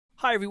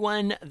Hi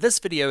everyone, this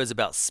video is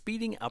about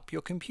speeding up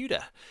your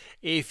computer.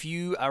 If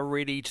you are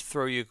ready to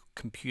throw your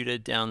computer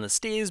down the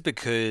stairs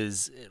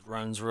because it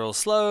runs real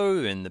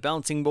slow and the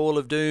bouncing ball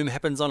of doom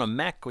happens on a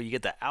Mac, or you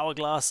get the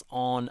hourglass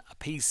on a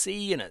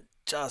PC and it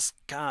just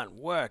can't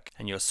work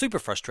and you're super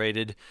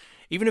frustrated,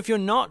 even if you're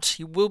not,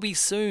 you will be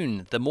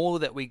soon. The more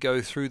that we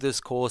go through this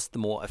course, the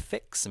more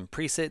effects and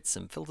presets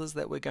and filters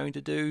that we're going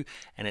to do,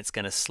 and it's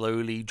going to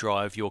slowly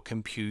drive your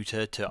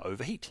computer to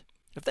overheat.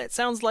 If that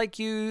sounds like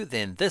you,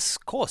 then this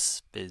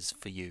course is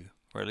for you,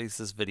 or at least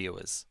this video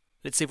is.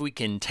 Let's see if we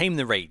can tame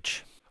the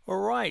rage.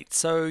 Alright,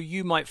 so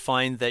you might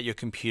find that your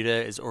computer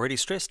is already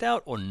stressed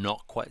out or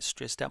not quite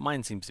stressed out.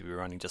 Mine seems to be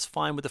running just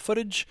fine with the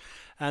footage,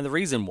 and the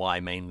reason why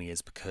mainly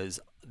is because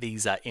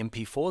these are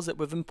MP4s that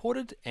we've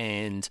imported,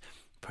 and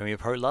Premiere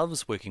Pro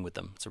loves working with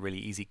them. It's a really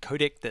easy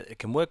codec that it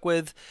can work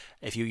with.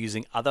 If you're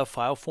using other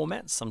file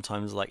formats,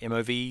 sometimes like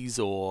MOVs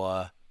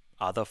or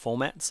other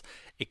formats,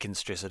 it can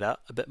stress it out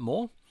a bit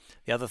more.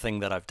 The other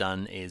thing that I've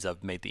done is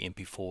I've made the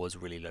MP4s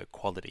really low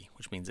quality,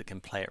 which means it can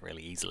play it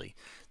really easily.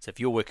 So if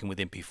you're working with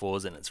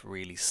MP4s and it's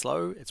really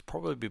slow, it's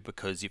probably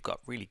because you've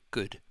got really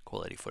good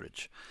quality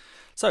footage.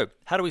 So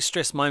how do we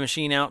stress my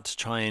machine out to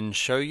try and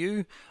show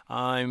you?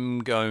 I'm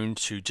going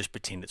to just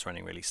pretend it's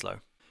running really slow.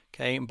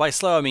 Okay, and by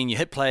slow I mean you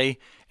hit play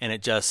and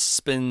it just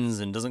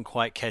spins and doesn't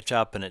quite catch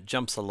up and it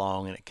jumps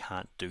along and it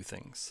can't do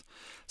things.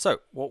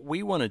 So what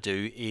we want to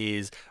do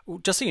is,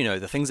 just so you know,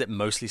 the things that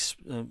mostly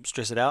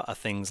stress it out are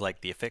things like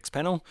the effects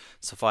panel.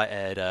 So if I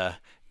add a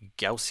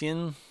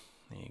Gaussian,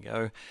 there you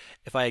go.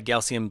 If I add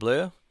Gaussian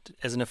blur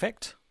as an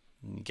effect,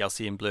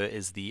 Gaussian blur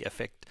is the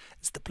effect,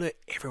 it's the blur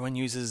everyone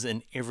uses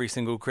in every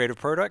single creative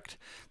product.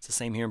 It's the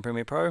same here in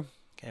Premiere Pro.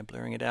 Okay, I'm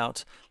blurring it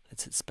out.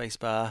 Let's hit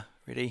spacebar.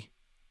 Ready?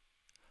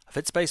 I've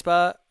hit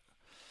spacebar.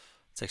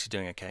 It's actually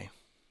doing okay.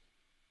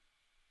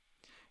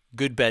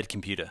 Good, bad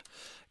computer.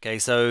 Okay,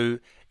 so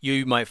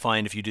you might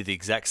find if you do the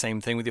exact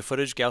same thing with your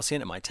footage,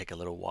 Gaussian, it might take a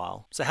little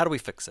while. So how do we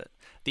fix it?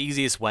 The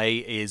easiest way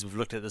is, we've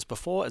looked at this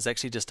before, is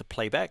actually just to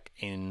play back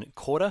in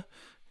quarter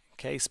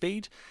K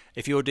speed.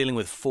 If you're dealing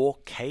with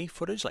 4K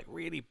footage, like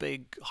really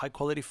big high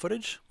quality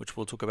footage, which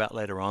we'll talk about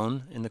later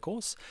on in the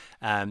course,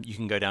 you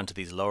can go down to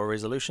these lower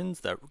resolutions.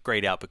 They're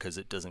grayed out because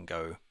it doesn't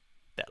go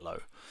that low.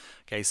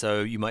 Okay,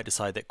 so you might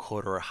decide that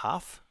quarter or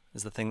half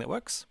is the thing that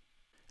works.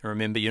 And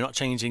remember, you're not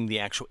changing the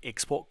actual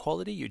export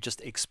quality, you're just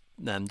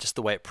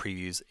the way it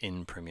previews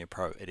in Premiere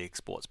Pro. It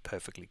exports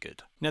perfectly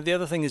good. Now the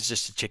other thing is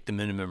just to check the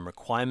minimum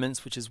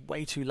requirements, which is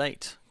way too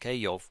late. Okay,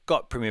 you've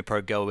got Premiere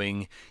Pro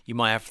going, you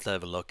might have to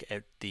have a look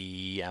at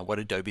the what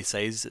Adobe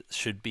says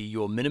should be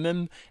your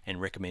minimum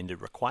and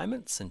recommended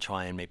requirements, and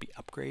try and maybe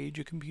upgrade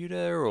your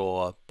computer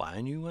or buy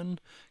a new one.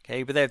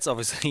 Okay, but that's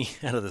obviously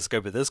out of the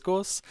scope of this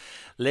course.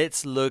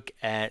 Let's look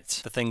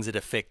at the things that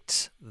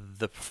affect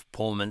the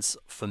performance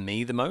for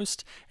me the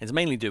most. It's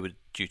mainly due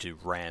to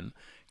RAM.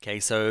 Okay,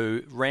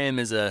 so RAM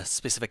is a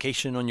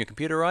specification on your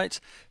computer, right?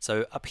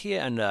 So up here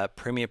under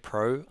Premiere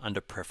Pro, under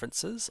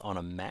Preferences on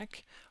a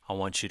Mac, I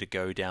want you to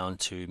go down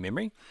to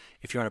Memory.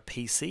 If you're on a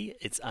PC,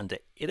 it's under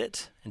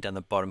Edit, and down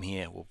the bottom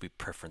here will be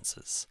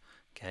Preferences.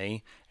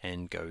 Okay,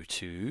 and go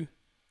to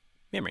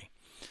Memory.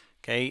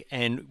 Okay,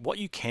 and what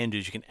you can do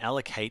is you can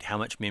allocate how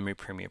much memory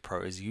Premiere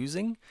Pro is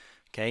using,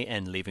 okay,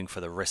 and leaving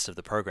for the rest of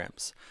the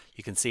programs.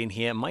 You can see in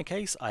here, in my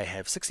case, I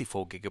have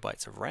 64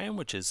 gigabytes of RAM,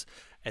 which is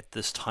at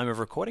this time of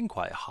recording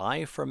quite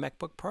high for a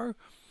MacBook Pro.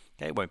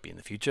 Okay, it won't be in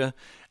the future.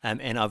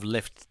 And I've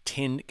left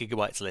 10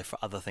 gigabytes left for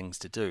other things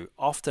to do.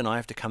 Often I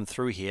have to come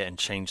through here and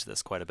change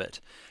this quite a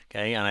bit.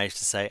 Okay, and I have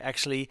to say,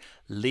 actually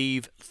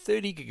leave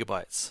 30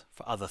 gigabytes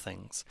for other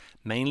things,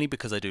 mainly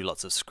because I do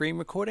lots of screen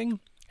recording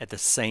at the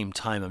same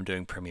time I'm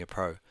doing Premiere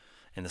Pro.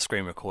 And the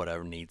screen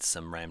recorder needs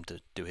some RAM to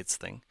do its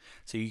thing.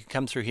 So you can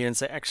come through here and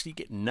say, actually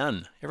get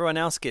none. Everyone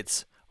else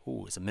gets,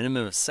 it's a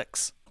minimum of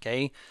 6.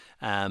 Okay,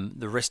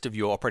 the rest of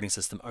your operating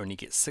system only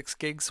gets 6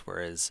 gigs,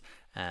 whereas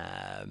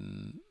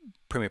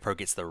Premiere Pro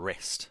gets the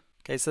rest.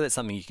 Okay, so that's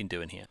something you can do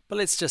in here. But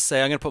let's just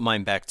say I'm going to put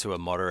mine back to a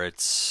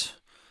moderate, so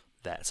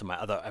my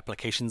other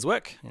applications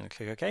work. I'm going to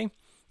click OK.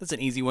 That's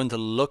an easy one to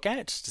look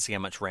at to see how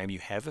much RAM you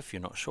have if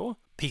you're not sure.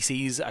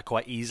 PCs are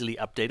quite easily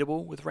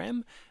updatable with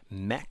RAM.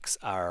 Macs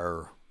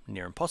are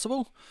near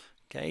impossible.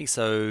 Okay,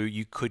 so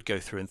you could go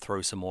through and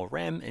throw some more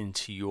RAM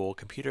into your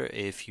computer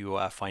if you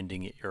are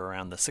finding you're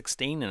around the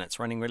 16 and it's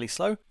running really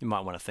slow. You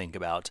might want to think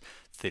about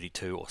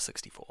 32 or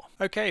 64.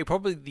 Okay,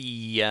 probably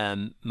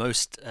the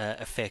most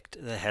effect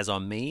that has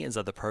on me is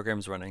other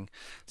programs running.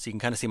 So you can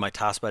kind of see my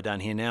taskbar down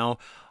here now.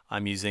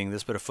 I'm using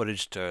this bit of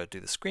footage to do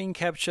the screen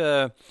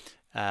capture.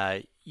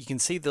 You can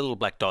see the little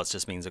black dots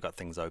just means I've got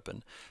things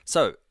open.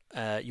 So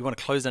you want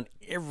to close down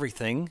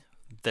everything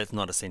that's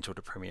not essential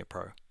to Premiere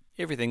Pro.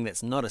 Everything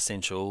that's not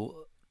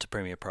essential to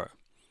Premiere Pro.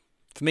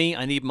 For me,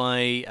 I need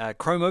my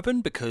Chrome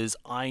open because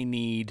I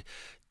need,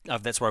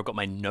 that's where I've got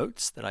my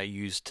notes that I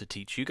use to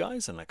teach you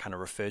guys and I kind of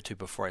refer to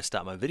before I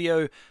start my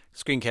video.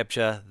 Screen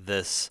capture,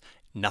 this,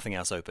 nothing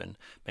else open.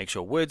 Make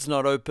sure Word's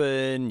not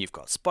open, you've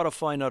got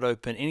Spotify not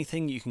open,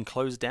 anything you can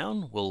close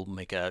down will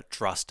make a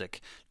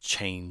drastic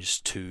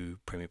change to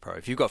Premiere Pro.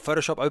 If you've got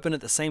Photoshop open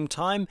at the same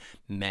time,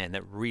 man,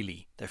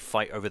 they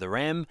fight over the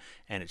RAM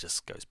and it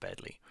just goes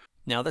badly.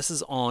 Now this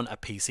is on a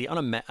PC, on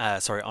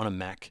a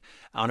Mac.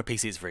 On a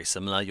PC it's very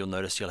similar. You'll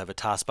notice you'll have a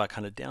taskbar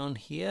kind of down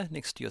here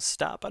next to your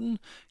start button,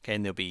 okay,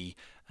 and there'll be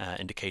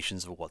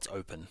indications of what's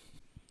open.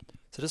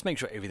 So just make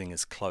sure everything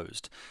is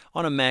closed.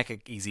 On a Mac,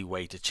 an easy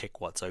way to check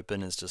what's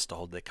open is just to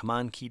hold the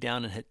Command key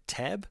down and hit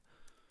Tab.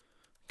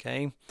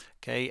 Okay,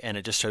 and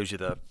it just shows you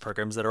the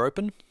programs that are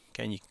open.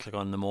 Okay, and you can click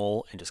on them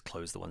all and just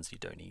close the ones you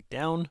don't need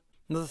down.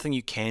 Another thing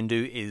you can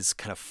do is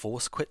kind of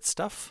force quit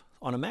stuff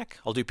on a Mac.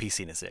 I'll do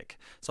PC in a sec.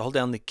 So hold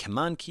down the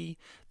Command key,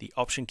 the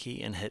Option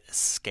key, and hit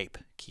Escape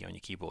key on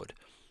your keyboard.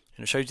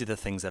 And it shows you the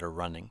things that are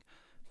running.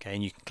 Okay,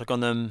 and you can click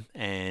on them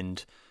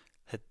and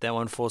hit that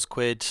one, force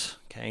quit,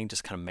 okay, and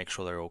just kind of make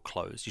sure they're all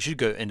closed. You should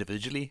go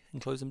individually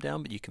and close them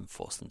down, but you can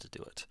force them to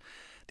do it.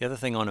 The other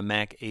thing on a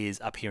Mac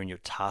is up here in your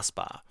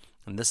taskbar,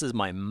 and this is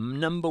my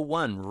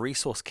 #1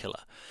 resource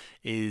killer,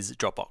 is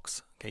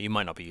Dropbox. Okay, you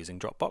might not be using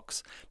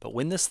Dropbox, but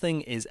when this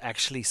thing is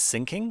actually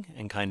syncing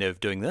and kind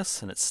of doing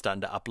this, and it's starting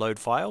to upload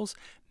files,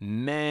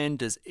 man,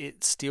 does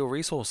it steal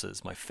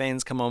resources. My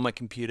fans come on my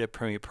computer,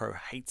 Premiere Pro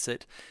hates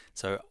it,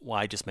 so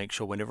I just make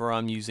sure whenever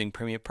I'm using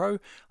Premiere Pro,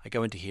 I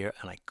go into here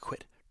and I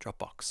quit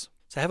Dropbox.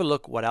 So have a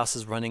look what else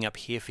is running up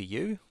here for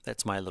you.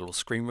 That's my little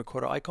screen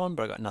recorder icon,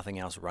 but I got nothing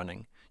else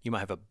running. You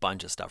might have a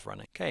bunch of stuff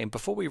running. Okay, and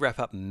before we wrap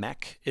up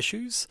Mac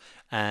issues,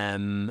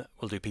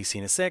 we'll do PC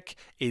in a sec,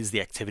 is the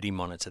activity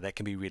monitor. That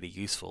can be really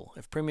useful.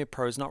 If Premiere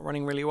Pro is not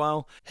running really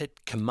well,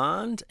 hit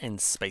Command and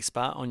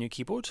Spacebar on your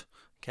keyboard.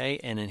 Okay,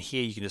 and in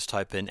here you can just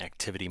type in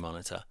activity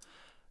monitor.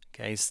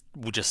 Okay, so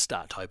we'll just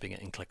start typing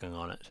it and clicking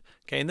on it.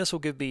 Okay, and this will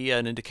give me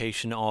an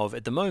indication of,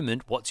 at the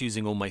moment, what's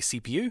using all my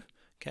CPU.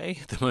 Okay,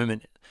 at the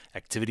moment,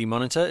 Activity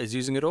Monitor is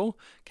using it all.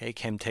 Okay,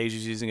 Camtasia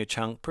is using a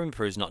chunk. Premiere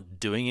Pro is not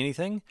doing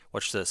anything.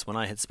 Watch this. When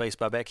I hit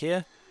spacebar back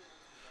here,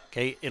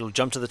 okay, it'll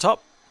jump to the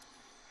top.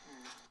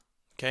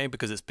 Okay,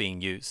 because it's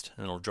being used,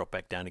 and it'll drop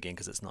back down again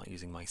because it's not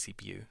using my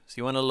CPU. So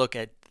you want to look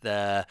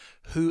at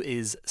who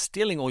is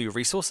stealing all your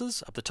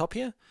resources up the top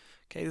here.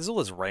 Okay, there's all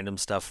this random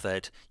stuff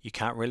that you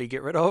can't really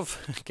get rid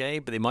of. Okay,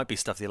 but there might be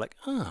stuff that you're like,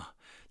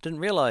 didn't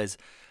realize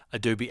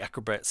Adobe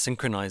Acrobat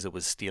Synchronizer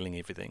was stealing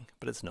everything,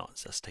 but it's not.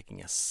 It's just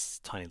taking a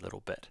tiny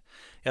little bit.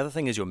 The other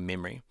thing is your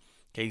memory.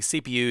 Okay,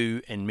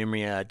 CPU and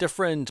memory are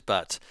different,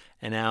 but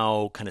are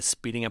now kind of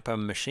speeding up our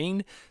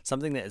machine.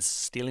 Something that is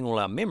stealing all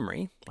our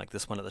memory, like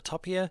this one at the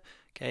top here.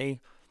 Okay,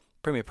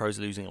 Premiere Pro is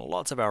losing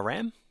lots of our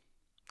RAM.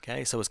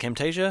 Okay, so is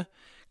Camtasia.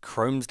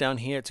 Chrome's down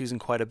here, it's using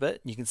quite a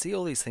bit. You can see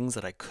all these things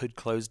that I could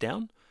close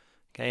down.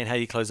 Okay, and how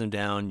you close them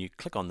down, you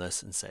click on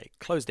this and say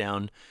close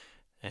down,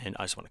 and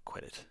I just want to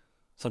quit it.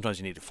 Sometimes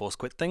you need to force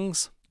quit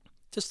things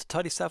just to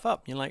tidy stuff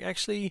up. You're like,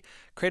 actually,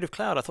 Creative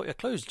Cloud, I thought you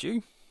closed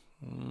you.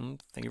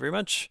 Thank you very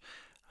much.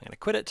 I'm going to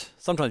quit it.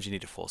 Sometimes you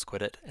need to force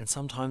quit it, and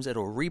sometimes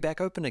it'll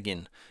re-back open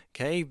again.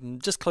 Okay,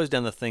 just close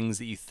down the things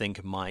that you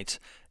think might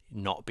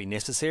not be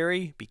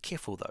necessary. Be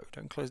careful though,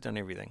 don't close down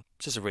everything.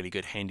 It's just a really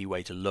good handy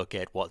way to look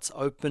at what's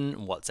open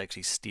and what's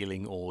actually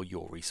stealing all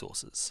your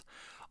resources.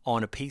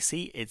 On a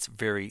PC, it's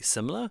very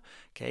similar.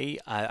 Okay,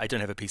 I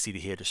don't have a PC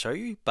here to show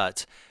you,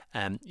 but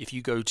if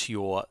you go to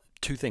your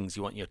two things,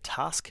 you want your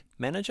task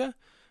manager,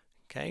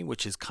 okay,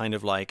 which is kind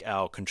of like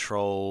our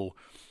Control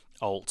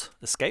Alt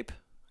Escape.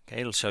 Okay,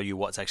 it'll show you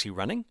what's actually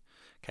running.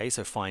 Okay,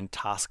 so find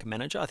Task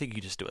Manager. I think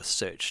you just do a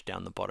search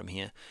down the bottom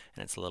here,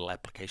 and it's a little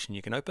application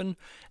you can open. And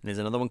there's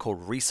another one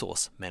called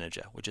Resource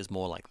Manager, which is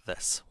more like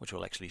this, which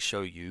will actually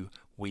show you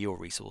where your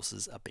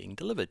resources are being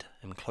delivered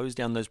and close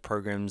down those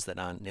programs that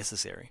aren't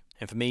necessary.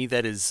 And for me,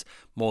 that is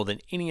more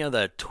than any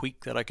other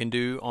tweak that I can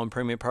do on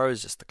Premiere Pro,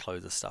 is just to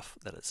close the stuff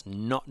that is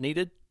not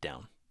needed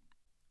down.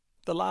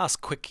 The last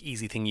quick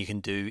easy thing you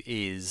can do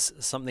is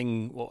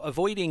something, well,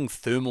 avoiding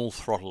thermal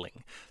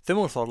throttling.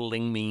 Thermal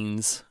throttling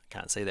means,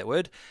 can't say that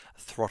word,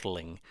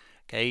 throttling.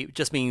 Okay, it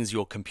just means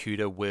your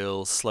computer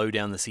will slow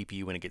down the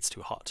CPU when it gets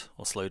too hot,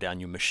 or slow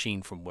down your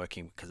machine from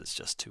working because it's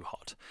just too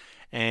hot.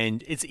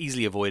 And it's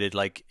easily avoided.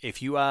 Like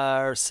if you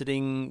are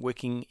sitting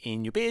working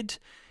in your bed,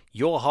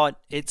 you're hot,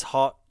 it's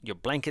hot, your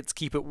blankets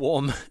keep it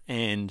warm,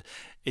 and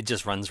it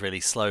just runs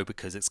really slow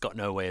because it's got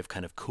no way of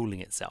kind of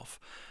cooling itself.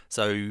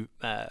 So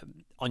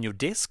on your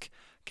desk,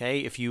 okay,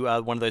 if you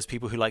are one of those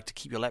people who like to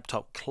keep your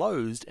laptop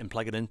closed and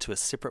plug it into a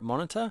separate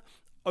monitor,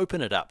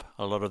 open it up.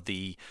 A lot of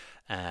the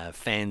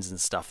fans and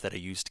stuff that are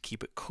used to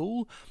keep it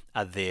cool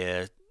are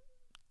there.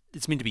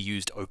 It's meant to be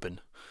used open.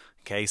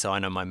 Okay, so I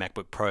know my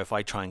MacBook Pro, if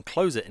I try and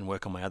close it and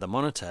work on my other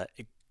monitor,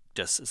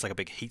 it's like a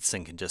big heat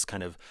sink and just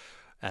kind of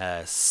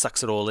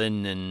sucks it all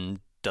in,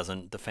 and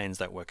the fans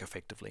don't work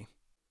effectively.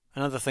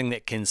 Another thing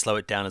that can slow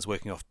it down is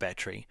working off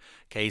battery.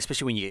 Okay,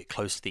 especially when you get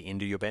close to the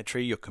end of your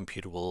battery, your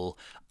computer will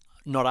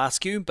not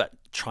ask you, but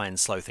try and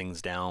slow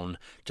things down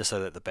just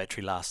so that the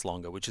battery lasts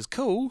longer, which is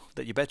cool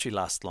that your battery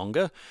lasts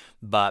longer,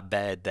 but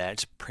bad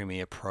that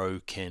Premiere Pro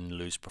can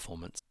lose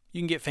performance. You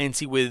can get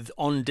fancy with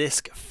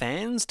on-desk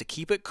fans to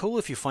keep it cool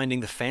if you're finding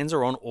the fans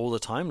are on all the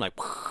time, like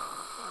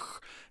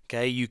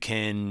okay, you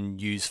can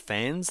use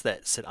fans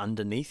that sit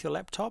underneath your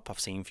laptop. I've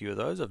seen a few of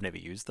those. I've never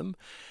used them.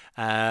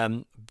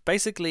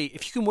 Basically,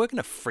 if you can work in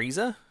a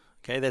freezer,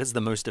 okay, that is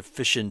the most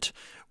efficient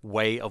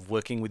way of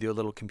working with your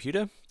little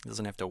computer. It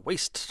doesn't have to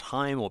waste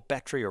time or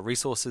battery or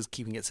resources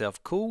keeping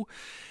itself cool.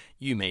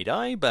 You may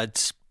die,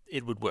 but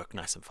it would work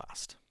nice and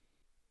fast.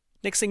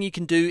 Next thing you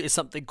can do is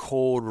something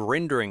called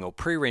rendering or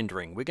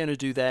pre-rendering. We're going to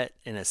do that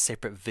in a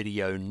separate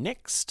video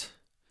next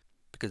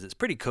because it's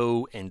pretty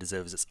cool and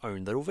deserves its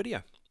own little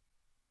video.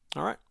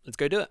 All right, let's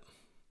go do it.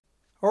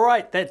 All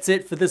right, that's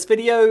it for this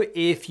video.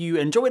 If you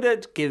enjoyed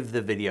it, give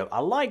the video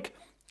a like.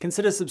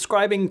 Consider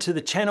subscribing to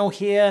the channel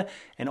here.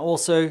 And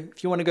also,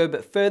 if you want to go a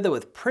bit further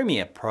with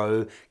Premiere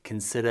Pro,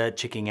 consider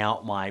checking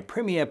out my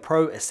Premiere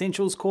Pro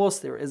Essentials course.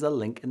 There is a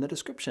link in the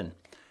description.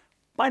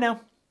 Bye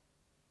now.